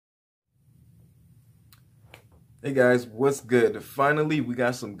Hey guys, what's good? Finally, we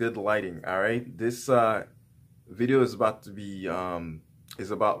got some good lighting. All right, this video is about to be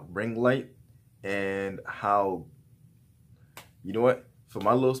is about ring light and how, you know what? For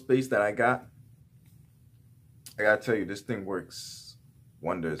my little space that I gotta tell you, this thing works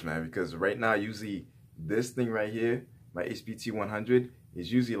wonders, man. Because right now, usually this thing right here, my HPT 100,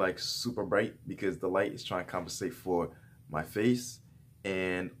 is usually like super bright because the light is trying to compensate for my face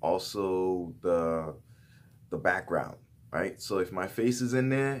and also the background, right? So if my face is in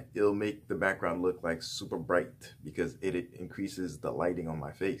there, it'll make the background look like super bright because it increases the lighting on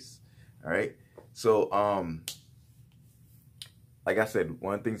my face. All right. So like I said,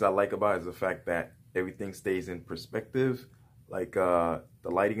 one of the things I like about it is the fact that everything stays in perspective. Like the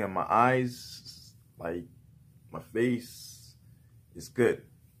lighting on my eyes, like my face is good.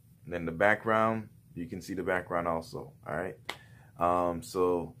 And then the background, you can see the background also. All right.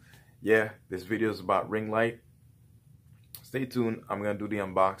 So yeah, this video is about ring light. Stay tuned. I'm gonna do the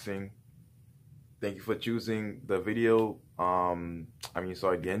unboxing. Thank you for choosing the video.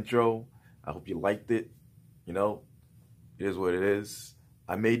 Sorry, the intro. I hope you liked it. You know, it is what it is.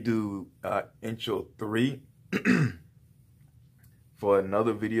 I may do intro 3 for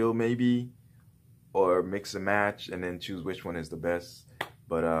another video maybe, or mix and match and then choose which one is the best.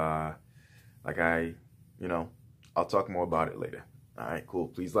 But I'll talk more about it later. All right, cool.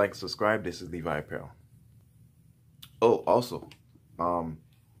 Please like, subscribe. This is Levi Apparel. Oh, also,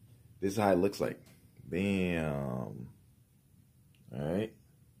 this is how it looks like. Bam. All right.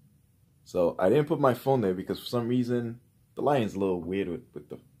 So I didn't put my phone there because for some reason the lighting's a little weird with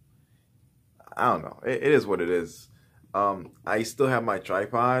the. I don't know. It is what it is. I still have my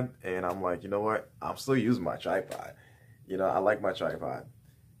tripod, and I'm like, you know what? I'm still using my tripod. You know, I like my tripod.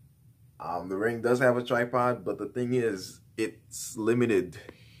 The ring does have a tripod, but the thing is, it's limited.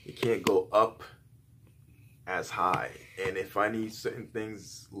 It can't go up as high, and if I need certain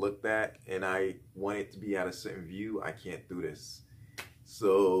things looked at and I want it to be at a certain view, I can't do this.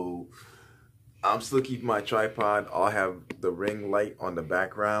 So I'm still keeping my tripod. I'll have the ring light on the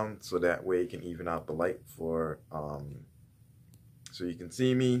background so that way it can even out the light for so you can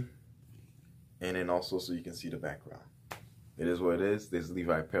see me, and then also so you can see the background. It is what it is. This is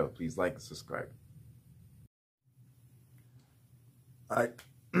Levi Apparel. Please like and subscribe. All right.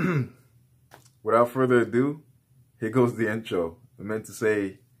 Without further ado, here goes the intro. I meant to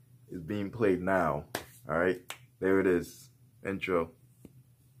say it's being played now. All right, there it is. Intro.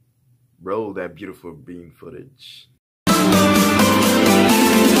 Roll that beautiful beam footage.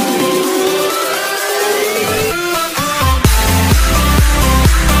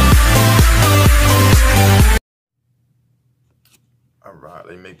 All right,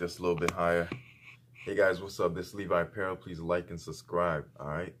 let me make this a little bit higher. Hey guys, what's up? This is Levi Apparel. Please like and subscribe. All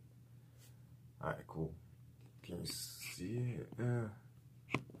right. All right, cool. Can you see it? Yeah.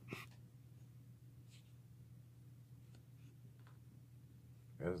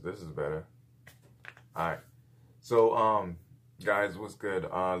 This is better. All right. So, guys, what's good?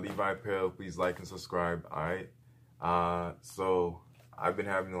 Levi Apparel, please like and subscribe. All right. So I've been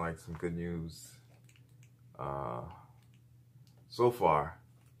having like some good news so far.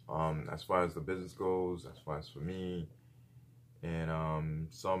 As far as the business goes, as far as for me, and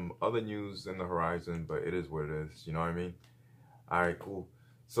some other news in the horizon, but it is what it is, you know what I mean? All right, cool.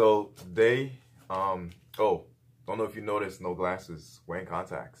 So today, oh, don't know if you noticed, no glasses, wearing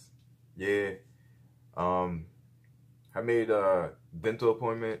contacts. Yeah. I made a dental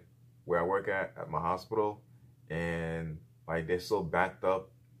appointment where I work at my hospital, and like they're so backed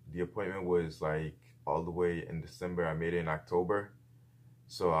up. The appointment was like all the way in December. I made it in October.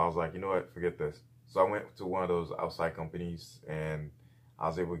 So I was like, you know what, forget this. So I went to one of those outside companies, and I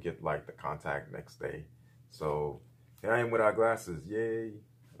was able to get like the contact next day. So here I am without glasses. Yay.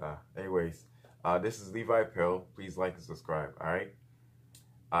 Anyways, this is Levi Apparel. Please like and subscribe. All right.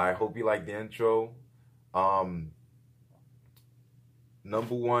 I hope you like the intro. Number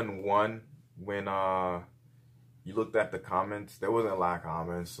one, when you looked at the comments, there wasn't a lot of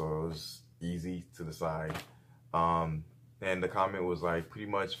comments, so it was easy to decide. And the comment was like pretty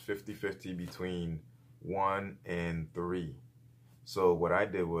much 50-50 between 1 and 3. So what I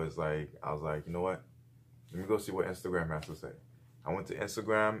did was like, I was like, you know what? Let me go see what Instagram has to say. I went to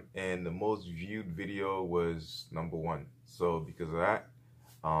Instagram, and the most viewed video was number 1. So because of that,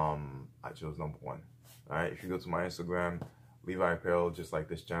 I chose number 1. All right. If you go to my Instagram, Levi Apparel, just like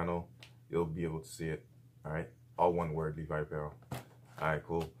this channel, you'll be able to see it. All right. All one word, Levi Apparel. All right,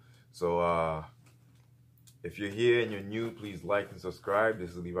 cool. So, if you're here and you're new, please like and subscribe. This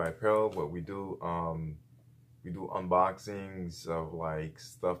is Levi Apparel. What we do, We do unboxings of like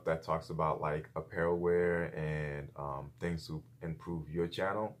stuff that talks about like apparel wear and things to improve your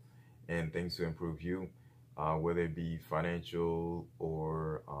channel and things to improve you, whether it be financial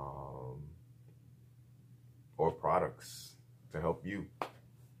or products to help you.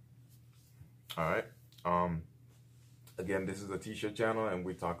 All right. Again, this is a t-shirt channel, and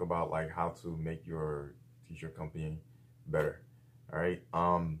we talk about like how to make your t-shirt company better. All right.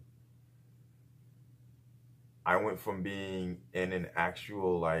 I went from being in an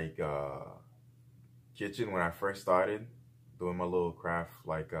actual like kitchen when I first started doing my little craft,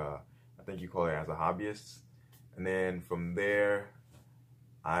 like I think you call it as a hobbyist, and then from there,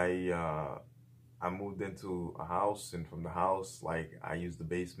 I moved into a house, and from the house, like I used the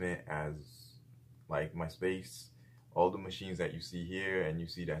basement as like my space. All the machines that you see here and you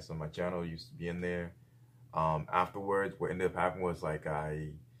see that's on my channel used to be in there. Afterwards, what ended up happening was like I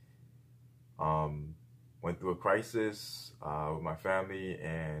went through a crisis with my family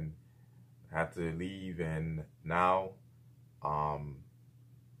and had to leave, and now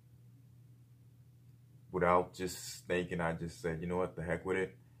without just thinking, I just said, you know what, the heck with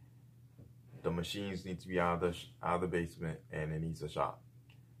it. The machines need to be out of the basement, and it needs a shop.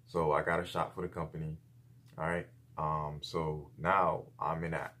 So I got a shop for the company. All right. So now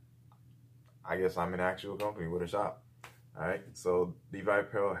I guess I'm an actual company with a shop. All right. So Levi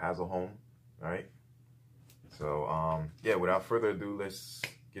Apparel has a home. All right. So yeah, without further ado, let's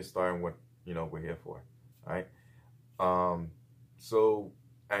get started on what we're here for. All right. So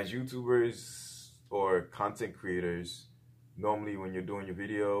as YouTubers or content creators, normally when you're doing your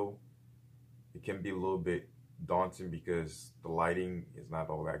video, it can be a little bit daunting because the lighting is not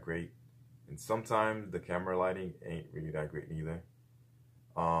all that great, and sometimes the camera lighting ain't really that great either.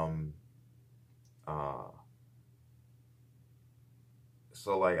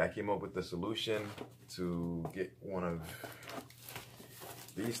 So like I came up with the solution to get one of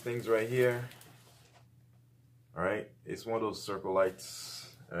these things right here. All right, it's one of those circle lights.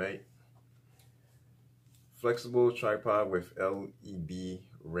 All right, flexible tripod with LED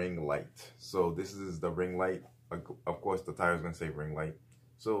ring light. So this is the ring light. Of course, the title is gonna say ring light.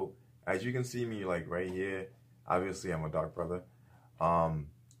 So as you can see me like right here, obviously I'm a dark brother.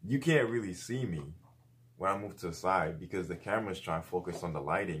 You can't really see me when I move to the side because the camera's trying to focus on the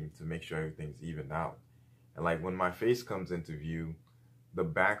lighting to make sure everything's evened out. And like when my face comes into view, the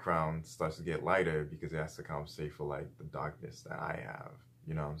background starts to get lighter because it has to compensate for like the darkness that I have.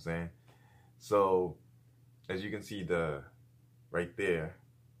 You know what I'm saying? So as you can see right there,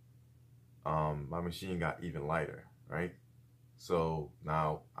 my machine got even lighter, right? So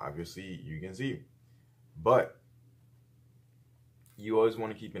now obviously you can see, but you always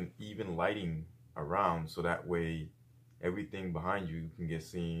want to keep an even lighting around so that way everything behind you can get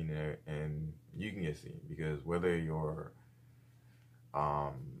seen and you can get seen, because whether you're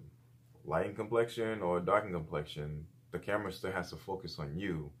lighting complexion or darkened complexion, the camera still has to focus on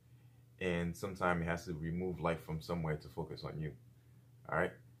you, and sometimes it has to remove light from somewhere to focus on you. All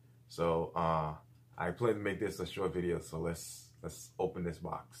right, so I plan to make this a short video, so let's open this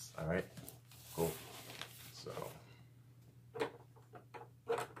box. All right, cool. So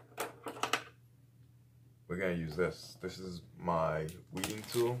we're gonna use this. This is my weeding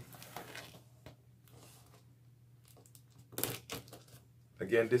tool.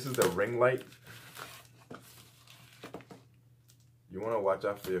 Again, this is the ring light. You want to watch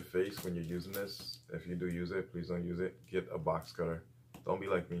out for your face when you're using this. If you do use it, please don't use it. Get a box cutter. Don't be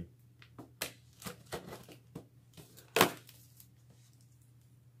like me. There's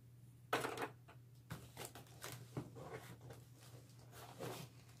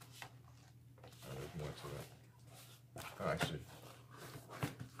more to that. Oh, actually.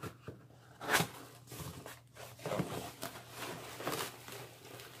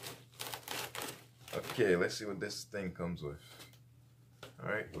 Okay, let's see what this thing comes with.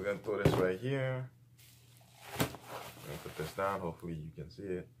 Alright, we're going to throw this right here. I'm going to put this down. Hopefully you can see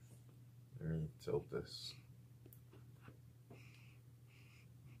it. Let me tilt this.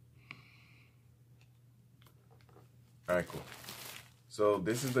 Alright, cool. So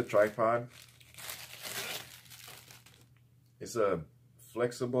this is the tripod. It's a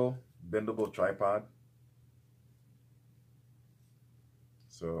flexible, bendable tripod.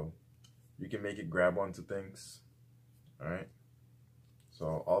 So you can make it grab onto things. Alright.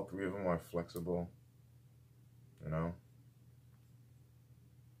 So all three of them are flexible, you know.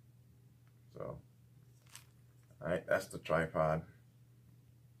 So, all right, that's the tripod.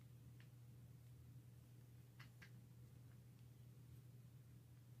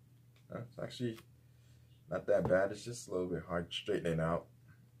 It's actually not that bad. It's just a little bit hard straightening out.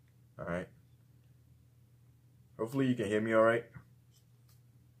 All right. Hopefully you can hear me all right.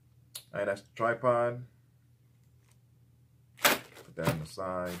 All right, that's the tripod. Put that on the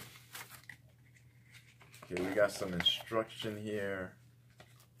side. Okay, we got some instruction here.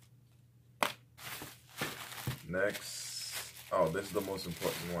 Next, oh, this is the most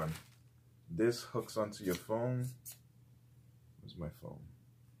important one. This hooks onto your phone. Where's my phone?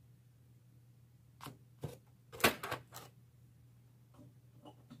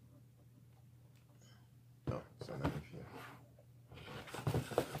 Oh, it's not here.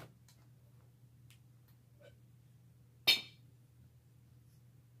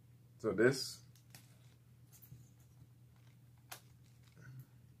 So this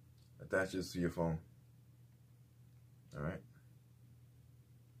attaches to your phone. All right.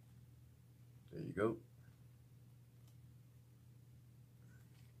 There you go.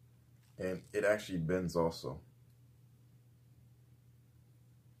 And it actually bends also.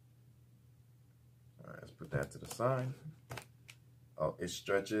 All right, let's put that to the side. Oh, it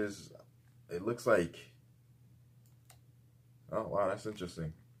stretches. It looks like, oh wow, that's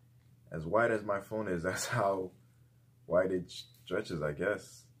interesting. As wide as my phone is, that's how wide it stretches, I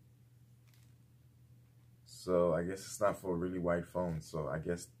guess. So I guess it's not for a really wide phone. So I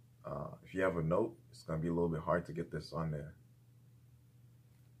guess if you have a Note, it's gonna be a little bit hard to get this on there.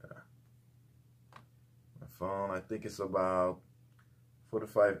 My phone, I think it's about 4 to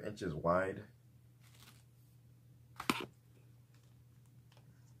 5 inches wide.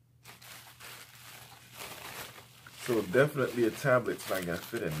 So definitely a tablet's not gonna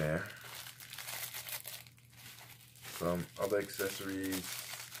fit in there. Some other accessories.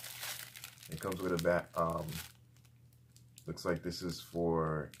 It comes with a bat. Looks like this is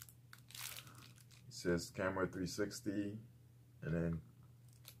for. It says camera 360, and then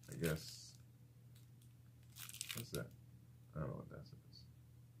I guess what's that? I don't know what that is.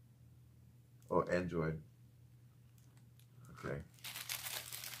 Oh, Android. Okay.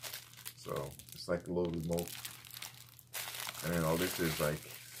 So it's like a little remote, and then all this is like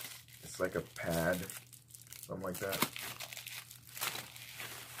it's like a pad. Something like that.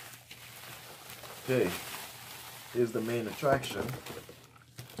 Okay, here's the main attraction.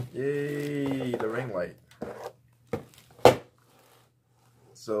 Yay, the ring light.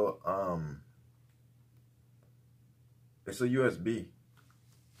 So, it's a USB.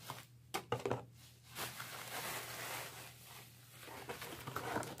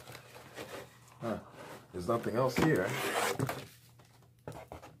 Huh, there's nothing else here.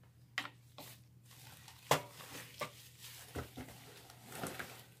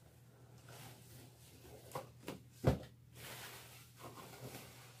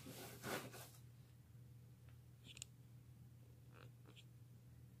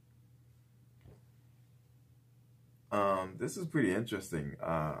 This is pretty interesting.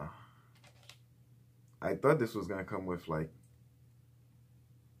 I thought this was gonna come with like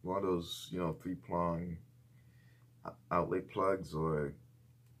one of those, you know, 3-prong outlet plugs or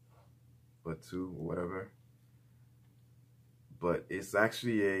 2 or whatever. But it's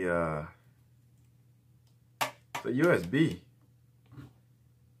actually a USB,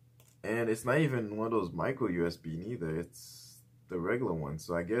 and it's not even one of those micro USB neither. It's the regular one.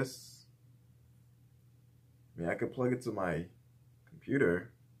 So I guess. I mean, I could plug it to my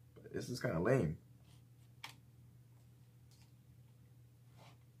computer, but this is kind of lame.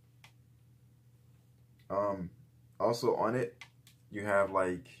 Also on it, you have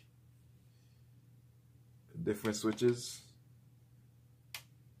like different switches.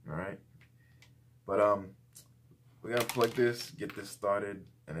 All right, but we're gonna plug this, get this started,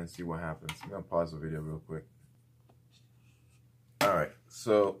 and then see what happens. I'm gonna pause the video real quick. All right,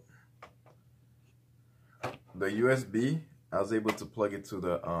 so. The USB, I was able to plug it to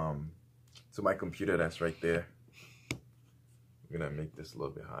the to my computer that's right there. I'm gonna make this a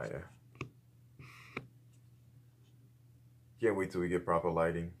little bit higher. Can't wait till we get proper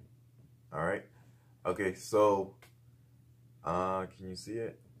lighting. All right. Okay, so can you see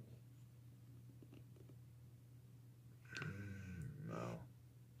it? No.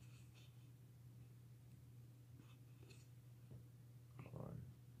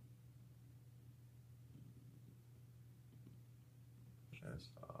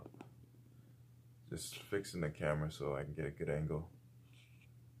 Up. Just fixing the camera so I can get a good angle.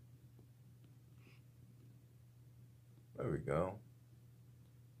 There we go.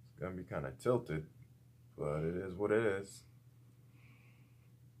 It's gonna be kind of tilted, but it is what it is.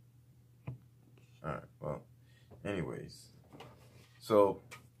 Alright, well, anyways. So,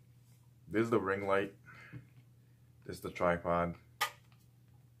 this is the ring light. This is the tripod.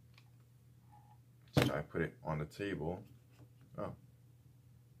 Let's try to put it on the table.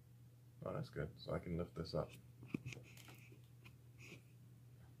 Oh, that's good. So I can lift this up.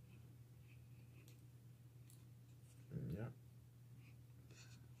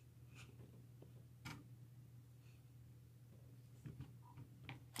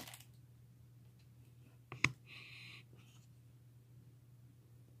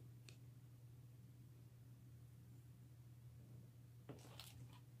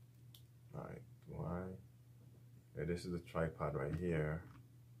 Alright, why? Yeah, this is the tripod right here.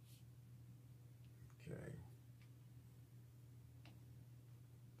 Okay.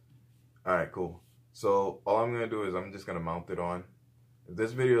 Alright, cool. So all I'm gonna do is I'm just gonna mount it on. If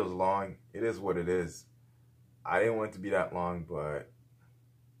this video is long, it is what it is. I didn't want it to be that long, but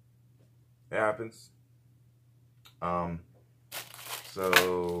it happens.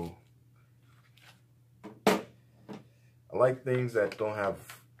 So I like things that don't have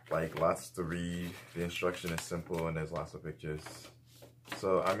like lots to read. The instruction is simple and there's lots of pictures.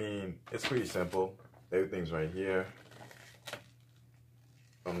 So I mean, it's pretty simple. Everything's right here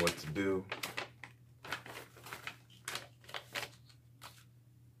on what to do.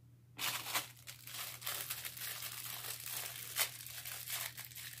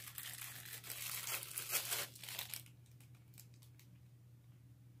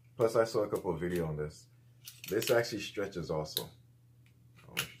 Plus, I saw a couple of videos on this. This actually stretches also.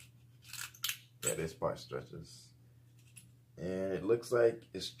 Yeah, this part stretches. And it looks like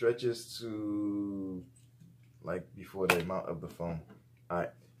it stretches to like before the mount of the phone. Alright,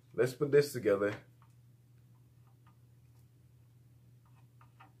 let's put this together.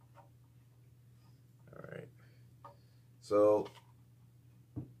 Alright. So,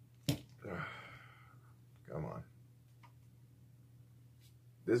 come on.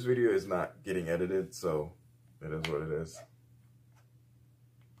 This video is not getting edited, so it is what it is.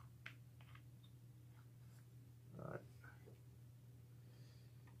 Alright.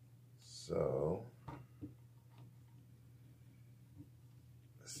 So,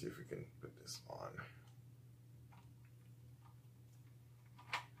 let's see if we can put this on.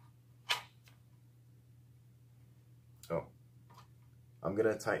 Oh, I'm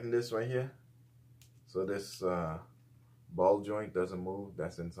gonna tighten this right here. So this ball joint doesn't move.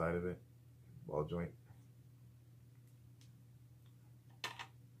 That's inside of it. Ball joint.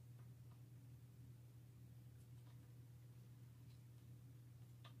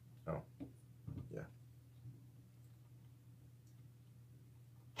 Oh, yeah.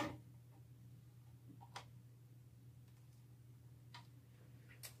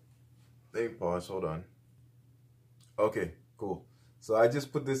 Let me pause. Hold on. Okay, cool. So I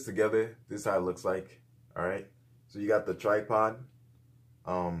just put this together. This is how it looks like. All right. So you got the tripod,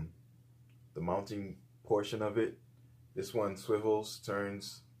 the mounting portion of it. This one swivels,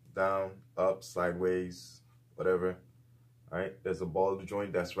 turns down, up, sideways, whatever. All right, there's a ball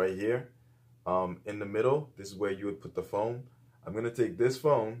joint that's right here. In the middle, this is where you would put the phone. I'm gonna take this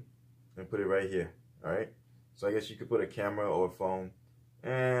phone and put it right here. All right. So I guess you could put a camera or a phone,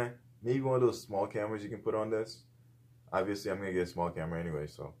 and maybe one of those small cameras you can put on this. Obviously, I'm gonna get a small camera anyway,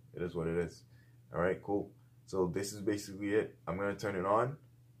 so it is what it is. All right, cool. So this is basically it. I'm gonna turn it on. I'm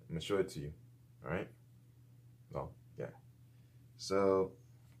gonna show it to you. All right. Oh, yeah. So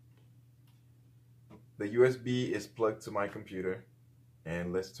the USB is plugged to my computer,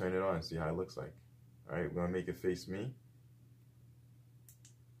 and let's turn it on and see how it looks like. All right, we're gonna make it face me,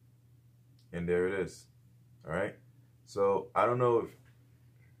 and there it is. All right. So I don't know if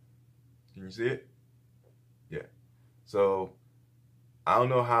can you see it? Yeah. So I don't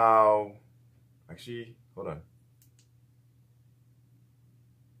know how. Actually, hold on.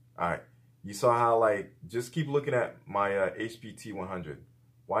 All right. You saw how, like, just keep looking at my HPT 100.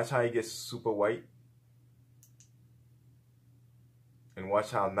 Watch how it gets super white. And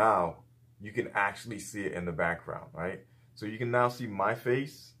watch how now you can actually see it in the background, right? So you can now see my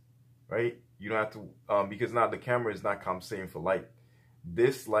face, right? You don't have to, because now the camera is not compensating for light.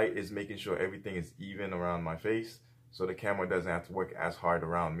 This light is making sure everything is even around my face, so the camera doesn't have to work as hard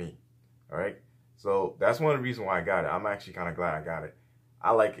around me, all right? So that's one of the reasons why I got it. I'm actually kind of glad I got it.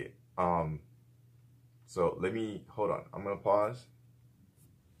 I like it. So let me, hold on. I'm going to pause.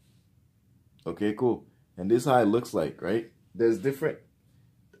 Okay, cool. And this is how it looks like, right? There's different,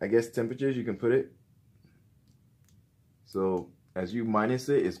 I guess, temperatures you can put it. So as you minus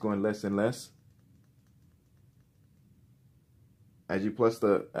it, it's going less and less. As you press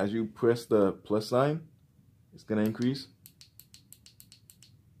the plus sign, it's going to increase.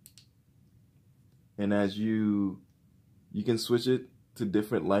 And as you can switch it to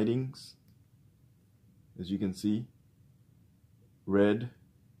different lightings, as you can see, red,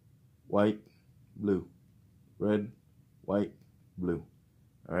 white, blue, red, white, blue.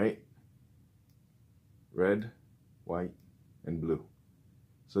 All right, red, white, and blue.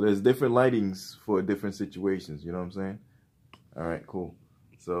 So there's different lightings for different situations. You know what I'm saying? All right, cool.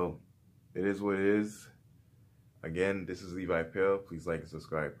 So it is what it is. Again, this is Levi Apparel. Please like and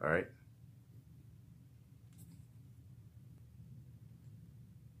subscribe. All right.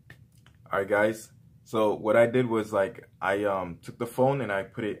 All right, guys. So what I did was, like, I took the phone and I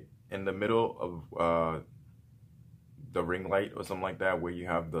put it in the middle of the ring light or something like that, where you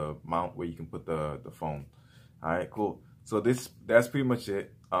have the mount where you can put the phone. All right, cool. So that's pretty much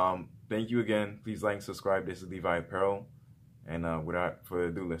it. Thank you again. Please like and subscribe. This is Levi Apparel, and without further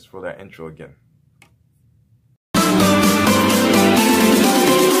ado, let's throw that intro again.